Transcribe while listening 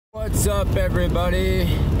What's up, everybody?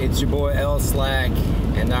 It's your boy L Slack,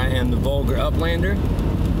 and I am the Vulgar Uplander,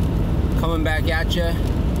 coming back at ya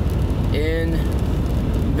in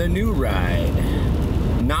the new ride.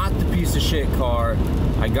 Not the piece of shit car.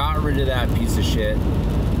 I got rid of that piece of shit.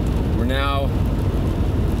 We're now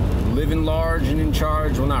living large and in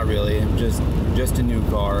charge. Well, not really. Just a new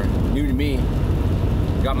car, new to me.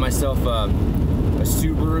 Got myself a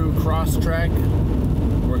Subaru Crosstrek.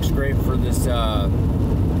 Works great for this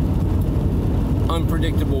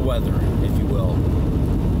unpredictable weather, if you will,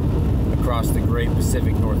 across the great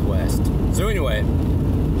Pacific Northwest. So anyway,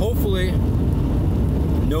 hopefully,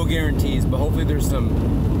 no guarantees, but hopefully there's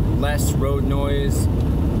some less road noise.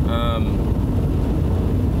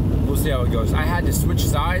 We'll see how it goes. I had to switch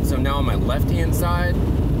sides. I'm now on my left-hand side,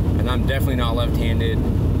 and I'm definitely not left-handed.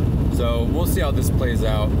 So we'll see how this plays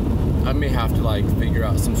out. I may have to like figure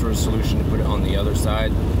out some sort of solution to put it on the other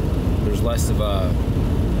side. There's less of a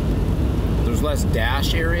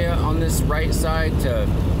dash area on this right side to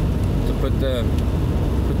put the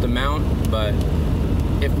mount, but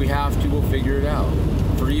if we have to, we'll figure it out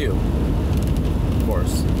for you, of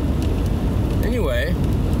course. Anyway,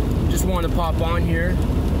 just wanted to pop on here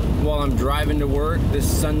while I'm driving to work this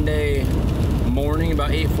Sunday morning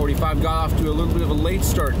about 8:45. Got off to a little bit of a late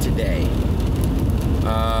start today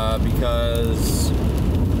because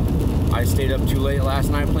I stayed up too late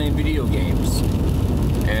last night playing video games.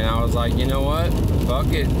 And I was like, you know what?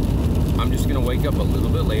 Fuck it. I'm just gonna wake up a little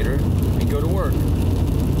bit later and go to work.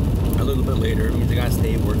 A little bit later. It means I gotta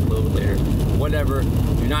stay at work a little bit later. Whatever.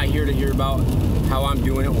 You're not here to hear about how I'm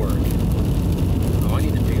doing at work. Oh, I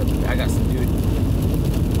need to pick up. I got some dude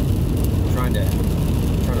trying to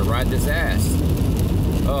ride this ass.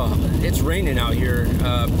 Oh, it's raining out here.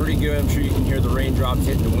 Pretty good. I'm sure you can hear the raindrops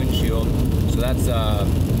hitting the windshield. So that's a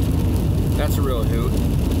real hoot.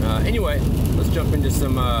 Anyway, let's jump into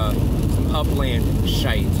some Upland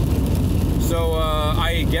shite. So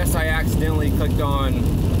I guess I accidentally clicked on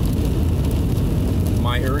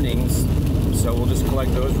my earnings, so we'll just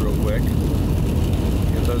collect those real quick.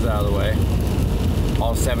 Get those out of the way.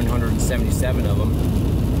 All 777 of them.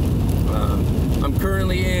 I'm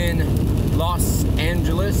currently in Los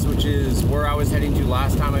Angeles, which is where I was heading to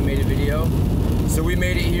last time I made a video. So we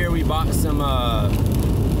made it here. We bought some. I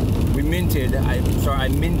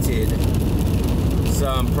minted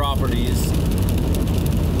some properties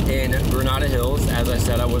in Granada Hills, as I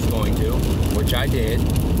said I was going to, which I did.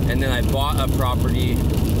 And then I bought a property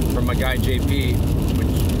from my guy JP,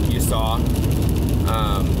 which you saw.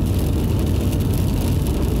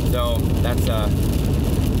 So that's a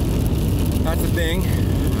thing.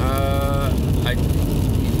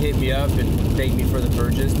 He hit me up and thanked me for the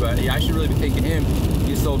purchase, but yeah, I should really be thanking him.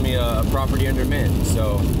 He sold me a property under mint,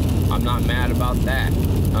 so I'm not mad about that.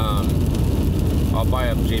 I'll buy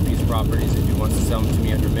up JP's properties if he wants to sell them to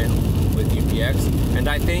me under mint with UPX. And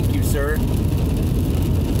I thank you, sir.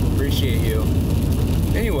 Appreciate you.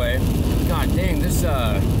 Anyway, god dang, this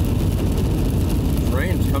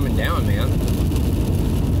rain's coming down, man.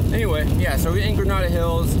 Anyway, yeah, so in Granada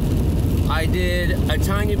Hills, I did a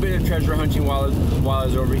tiny bit of treasure hunting while I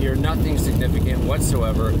was over here. Nothing significant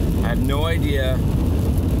whatsoever. I have no idea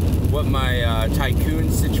what my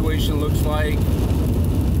tycoon situation looks like.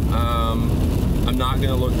 I'm not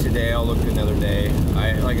gonna look today. I'll look another day.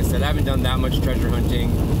 Like I said, I haven't done that much treasure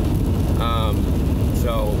hunting,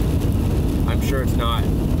 so I'm sure it's not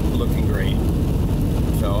looking great.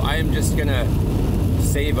 So I am just gonna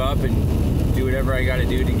save up and do whatever I gotta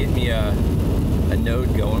do to get me a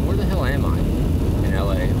node going. Where the hell am I? In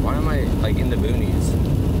LA. Why am I like in the boonies?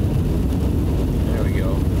 There we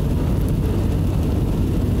go.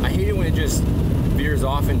 I hate it when it just veers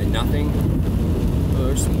off into nothing. Oh,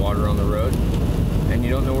 there's some water on the road. And you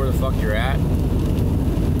don't know where the fuck you're at.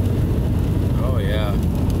 Oh yeah.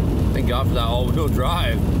 Thank God for that all-wheel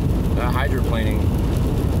drive. That hydroplaning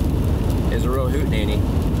is a real hootenanny.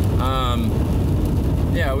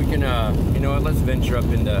 Yeah, we can, you know what, let's venture up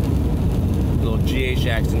into little GH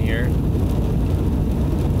action here.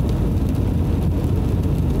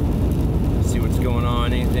 See what's going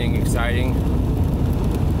on, anything exciting.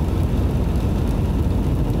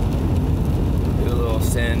 Do a little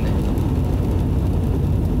send.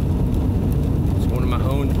 It's one of my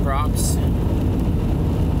owned props.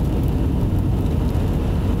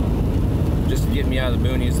 Just to get me out of the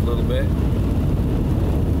boonies a little bit.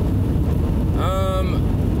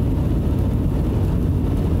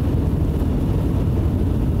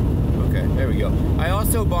 Okay, there we go. I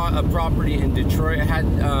also bought a property in Detroit. I had,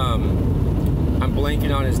 I'm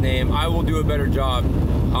blanking on his name. I will do a better job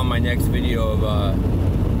on my next video of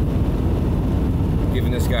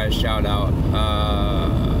giving this guy a shout out.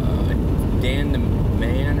 Dan the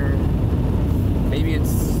Man, or maybe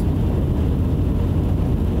it's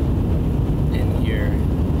in here,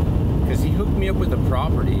 because he hooked me up with a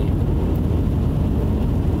property.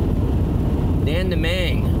 Dan the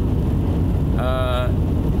Mang.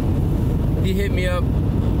 He hit me up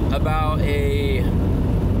about a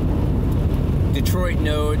Detroit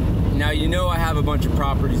node. Now, you know, I have a bunch of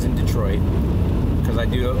properties in Detroit because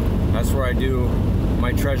that's where I do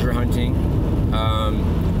my treasure hunting.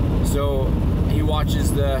 So he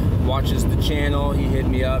watches the channel. He hit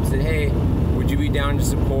me up, said, hey, would you be down to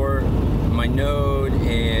support my node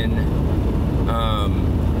in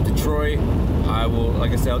Detroit? I will,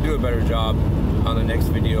 like I said, I'll do a better job on the next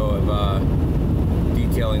video of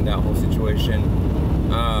detailing that whole situation.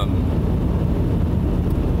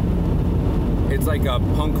 It's like a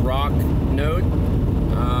punk rock node.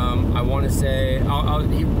 I want to say,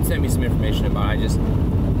 he sent me some information about it. I just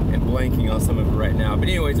am blanking on some of it right now. But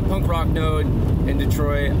anyway, it's a punk rock node in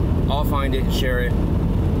Detroit. I'll find it and share it.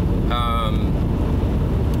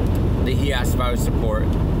 That he asked if I would support.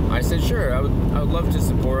 I said sure. I would love to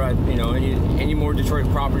support. You know, any more Detroit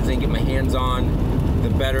properties I can get my hands on, the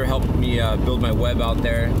better. Help me build my web out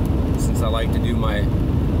there, since I like to do my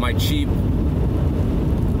cheap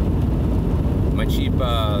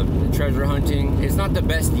treasure hunting. It's not the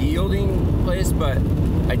best yielding place, but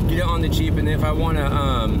I get it on the cheap. And if I want to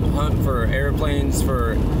hunt for airplanes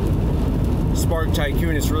for Spark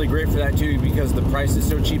Tycoon, it's really great for that too, because the price is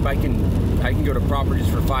so cheap. I can go to properties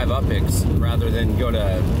for 5 UPICs rather than go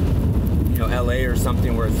to, you know, LA or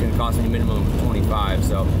something where it's going to cost me a minimum of 25.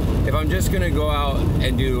 So if I'm just going to go out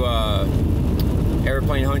and do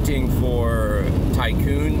airplane hunting for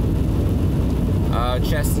Tycoon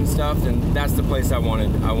chests and stuff, then that's the place I want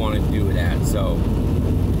to do it at. So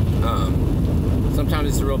sometimes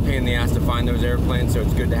it's a real pain in the ass to find those airplanes, so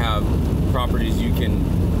it's good to have properties you can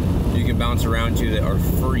bounce around to that are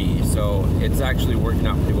free. So it's actually working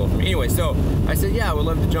out pretty well for me. Anyway, so I said, yeah, I would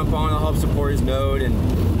love to jump on. I'll help support his node and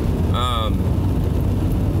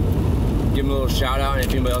give him a little shout out. And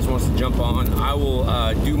if anybody else wants to jump on, I will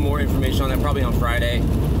do more information on that probably on Friday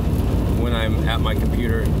when I'm at my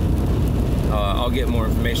computer. I'll get more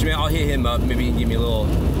information. I'll hit him up. Maybe he can give me a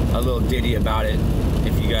little ditty about it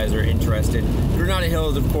if you guys are interested. Granada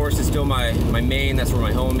Hills, of course, is still my main. That's where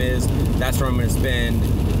my home is. That's where I'm going to spend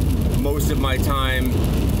most of my time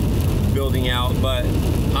building out. But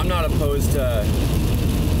I'm not opposed to,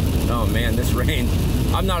 oh man, this rain.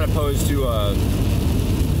 I'm not opposed to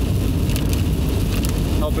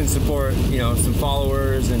helping support, you know, some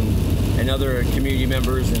followers and other community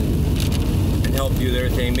members and help do their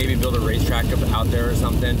thing. Maybe build a racetrack out there or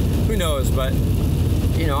something. Who knows? But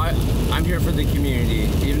you know, I'm here for the community.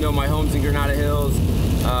 Even though my home's in Granada Hills,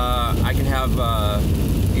 I can have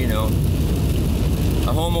you know,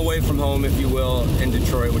 a home away from home, if you will, in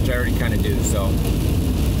Detroit, which I already kind of do. So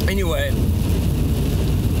anyway,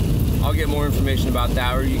 I'll get more information about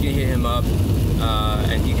that, or you can hit him up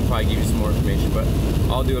and he can probably give you some more information. But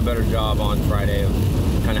I'll do a better job on Friday of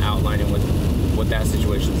kind of outlining what that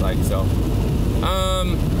situation's like. So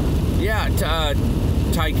yeah,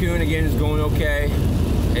 Tycoon again is going okay.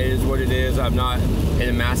 It is what it is. I'm not in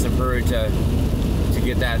a massive hurry to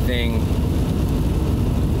get that thing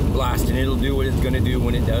blasting. It'll do what it's gonna do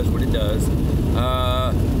when it does what it does.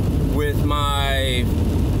 With my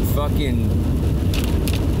fucking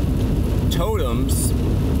totems,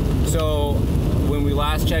 so when we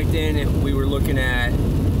last checked in, we were looking at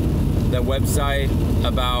the website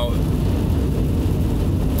about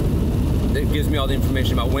that gives me all the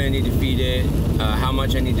information about when I need to feed it, how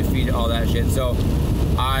much I need to feed it, all that shit. So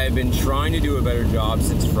I've been trying to do a better job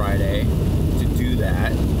since Friday to do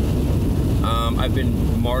that. I've been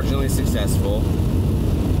marginally successful.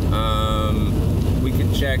 We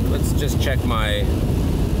can check, let's just check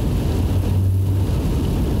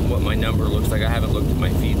what my number looks like. I haven't looked at my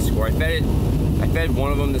feed score. I fed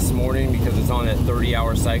one of them this morning because it's on a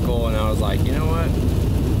 30-hour cycle, and I was like, you know what?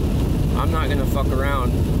 I'm not gonna fuck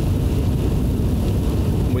around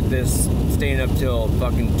with this staying up till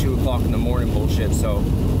fucking 2 o'clock in the morning bullshit. So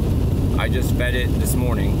I just fed it this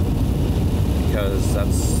morning because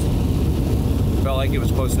that's felt like it was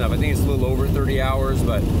close enough. I think it's a little over 30 hours,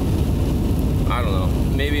 but I don't know.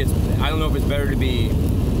 Maybe I don't know if it's better to be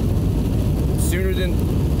sooner than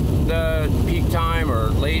the peak time or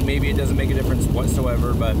late. Maybe it doesn't make a difference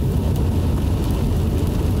whatsoever, but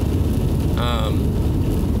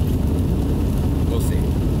we'll see.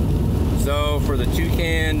 So for the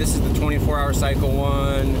toucan, this is the 24-hour cycle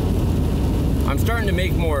one. I'm starting to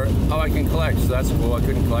make more. Oh, I can collect, so that's cool. I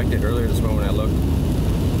couldn't collect it earlier this morning when I looked.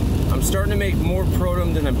 I'm starting to make more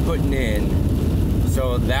protum than I'm putting in.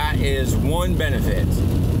 So that is one benefit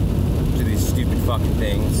to these stupid fucking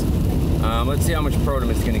things. Let's see how much Protum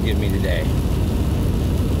it's going to give me today.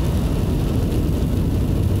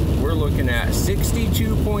 We're looking at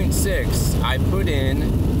 62.6. I put in,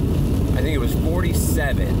 I think it was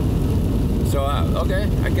 47. So okay,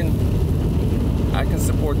 I can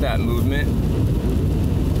support that movement.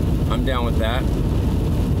 I'm down with that.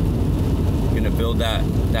 Gonna build that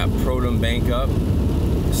Protum bank up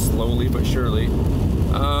slowly but surely.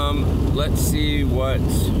 Let's see what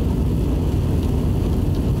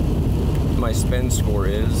my spend score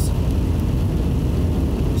is.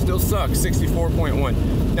 Still sucks, 64.1.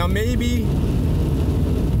 Now maybe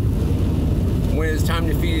when it's time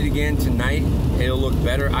to feed it again tonight, it'll look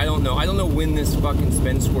better. I don't know. I don't know when this fucking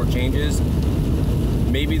spend score changes.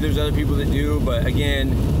 Maybe there's other people that do, but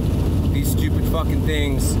again, these stupid fucking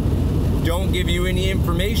things don't give you any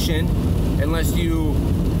information unless you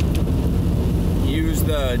use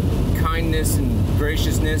the kindness and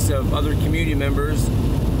graciousness of other community members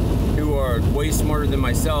who are way smarter than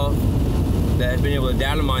myself that have been able to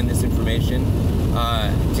data mine this information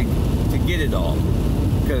to get it all.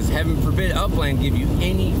 Because heaven forbid Upland give you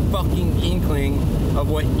any fucking inkling of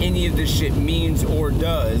what any of this shit means or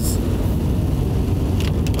does.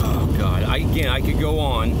 Oh god, I could go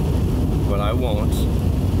on, but I won't.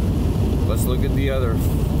 Let's look at the other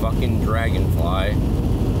fucking dragonfly.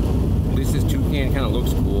 At least this toucan kind of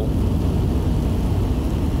looks cool.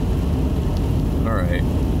 Alright.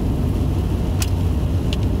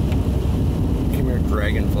 Come here,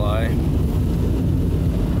 dragonfly.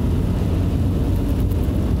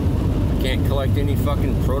 Can't collect any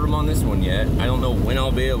fucking Protum on this one yet. I don't know when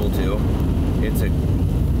I'll be able to. It's a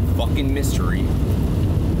fucking mystery.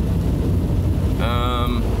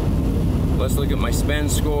 Let's look at my spend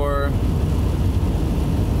score.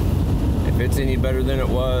 If it's any better than it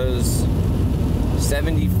was,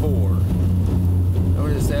 74. Know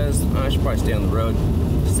what it says? I should probably stay on the road.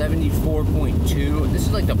 74.2. This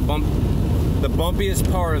is like the bumpiest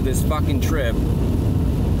part of this fucking trip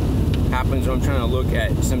happens when I'm trying to look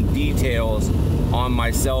at some details on my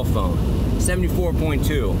cell phone.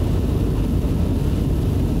 74.2.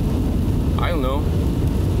 I don't know.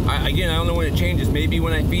 Again, I don't know when it changes. Maybe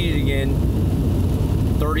when I feed it again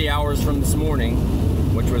 30 hours from this morning,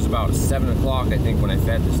 which was about 7 o'clock, I think, when I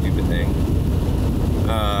fed this stupid thing.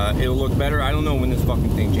 It'll look better. I don't know when this fucking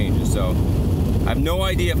thing changes, so I have no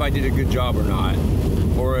idea if I did a good job or not,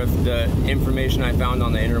 or if the information I found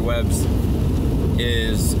on the interwebs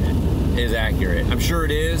is accurate. I'm sure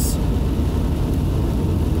it is,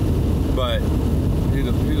 but who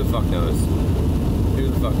the fuck knows? Who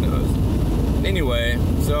the fuck knows? Anyway,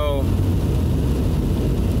 so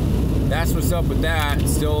that's what's up with that.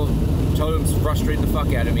 Still, totems frustrate the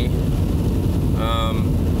fuck out of me.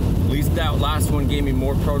 At least that last one gave me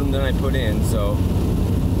more Protum than I put in, so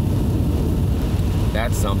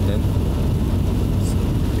that's something.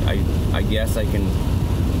 I guess I can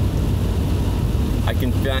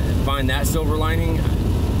find that silver lining,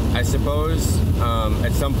 I suppose.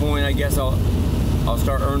 At some point, I guess I'll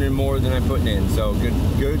start earning more than I'm putting in. So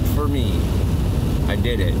good for me. I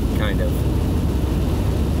did it, kind of.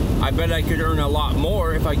 I bet I could earn a lot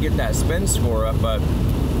more if I get that spend score up, but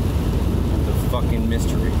the fucking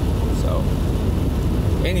mystery. So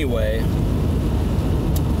anyway,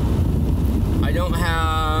 I don't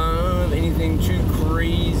have anything too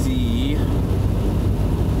crazy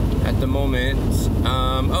at the moment.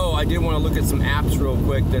 Oh, I did want to look at some apps real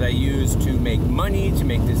quick that I use to make money, to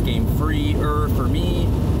make this game freer for me.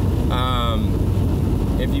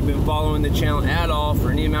 If you've been following the channel at all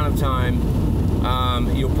for any amount of time,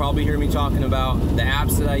 you'll probably hear me talking about the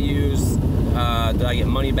apps that I use, that I get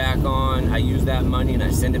money back on. I use that money and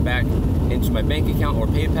I send it back into my bank account or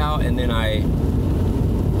PayPal, and then I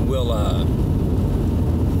will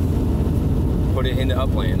put it into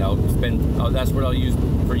Upland. That's what I'll use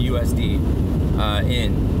for USD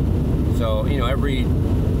in. So, you know, every,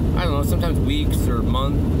 I don't know, sometimes weeks or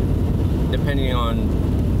month, depending on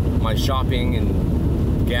my shopping and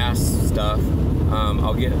gas stuff,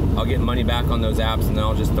 I'll get money back on those apps, and then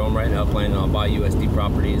I'll just throw them right in Upland, and I'll buy USD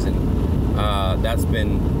properties, and that's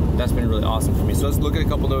been really awesome for me. So let's look at a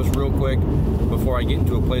couple of those real quick before I get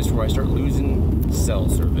into a place where I start losing cell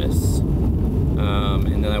service,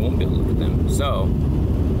 and then I won't be able to look at them. So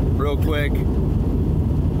real quick,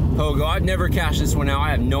 Pogo, I've never cashed this one out.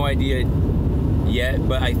 I have no idea yet,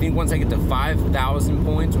 but I think once I get to 5,000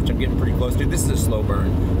 points, which I'm getting pretty close to, this is a slow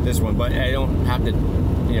burn, this one, but I don't have to,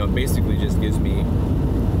 you know, basically just gives me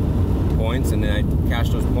points, and then I cash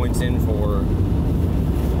those points in for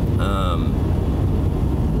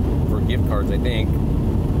gift cards, I think.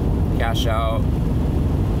 Cash out,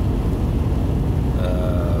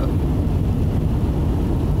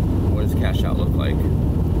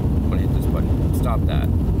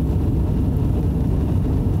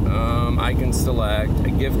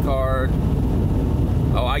 gift card.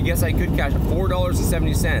 Oh, I guess I could cash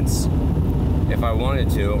 $4.70 if I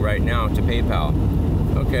wanted to right now to PayPal.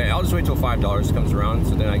 Okay, I'll just wait till $5 comes around,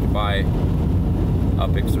 so then I can buy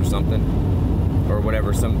Upix or something, or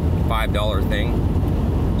whatever, some $5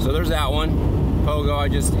 thing. So there's that one. Pogo, I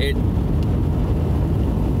just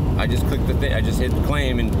clicked the thing, I just hit the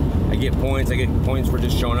claim, and I get points. I get points for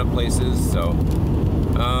just showing up places. So,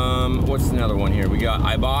 what's another one here? We got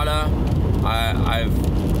Ibotta.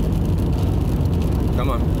 Come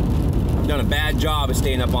on. I've done a bad job of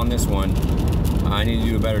staying up on this one. I need to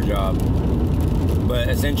do a better job. But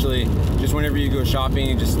essentially, just whenever you go shopping,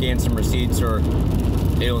 you just scan some receipts, or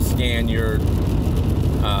it'll scan your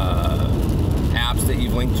apps that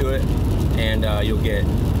you've linked to it, and you'll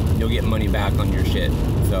get money back on your shit.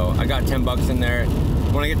 So I got 10 bucks in there.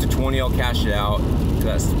 When I get to 20, I'll cash it out,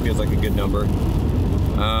 because that feels like a good number.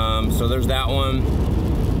 So there's that one.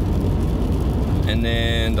 And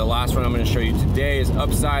then the last one I'm going to show you today is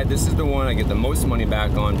Upside. This is the one I get the most money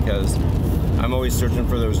back on, because I'm always searching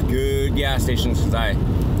for those good gas stations, because I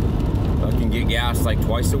can get gas like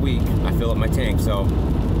twice a week. I fill up my tank. So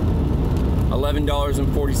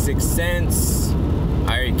 $11.46.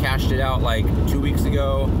 I already cashed it out like 2 weeks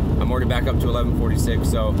ago. I'm already back up to $11.46.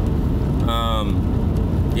 So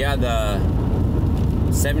yeah, the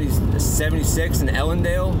 76 and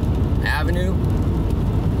Ellendale Avenue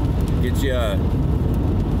gets you,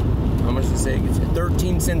 how much does it say? It gets you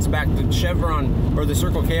 13 cents back. The Chevron, or the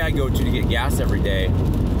Circle K I go to get gas every day,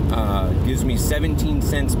 gives me 17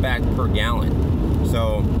 cents back per gallon.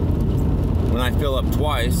 So when I fill up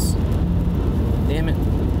twice, damn it,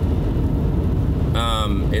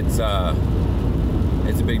 it's a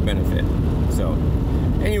big benefit. So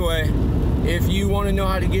anyway, if you want to know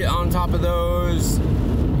how to get on top of those,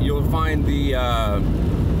 you'll find the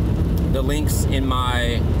links in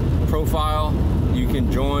my profile. You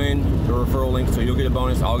can join the referral link, so you'll get a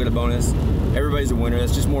bonus, I'll get a bonus. Everybody's a winner.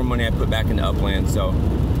 That's just more money I put back into Upland. So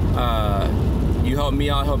you help me,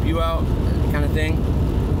 I'll help you out, kind of thing.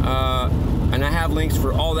 And I have links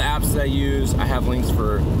for all the apps that I use. I have links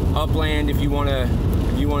for Upland if you wanna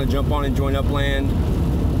jump on and join Upland.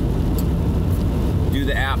 Do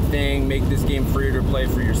the app thing, make this game free to play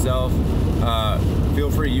for yourself. Feel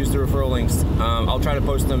free to use the referral links. I'll try to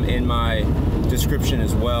post them in my description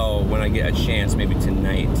as well when I get a chance, maybe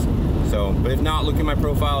tonight. So, but if not, look in my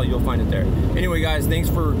profile, you'll find it there. Anyway, guys, thanks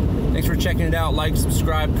for checking it out. Like,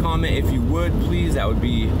 subscribe, comment if you would, please. That would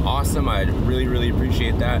be awesome. I'd really, really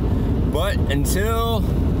appreciate that. But until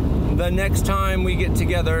the next time we get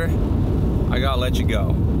together, I gotta let you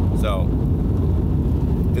go. So,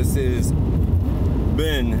 this has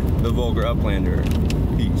been the Vulgar Uplander.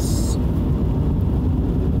 Peace.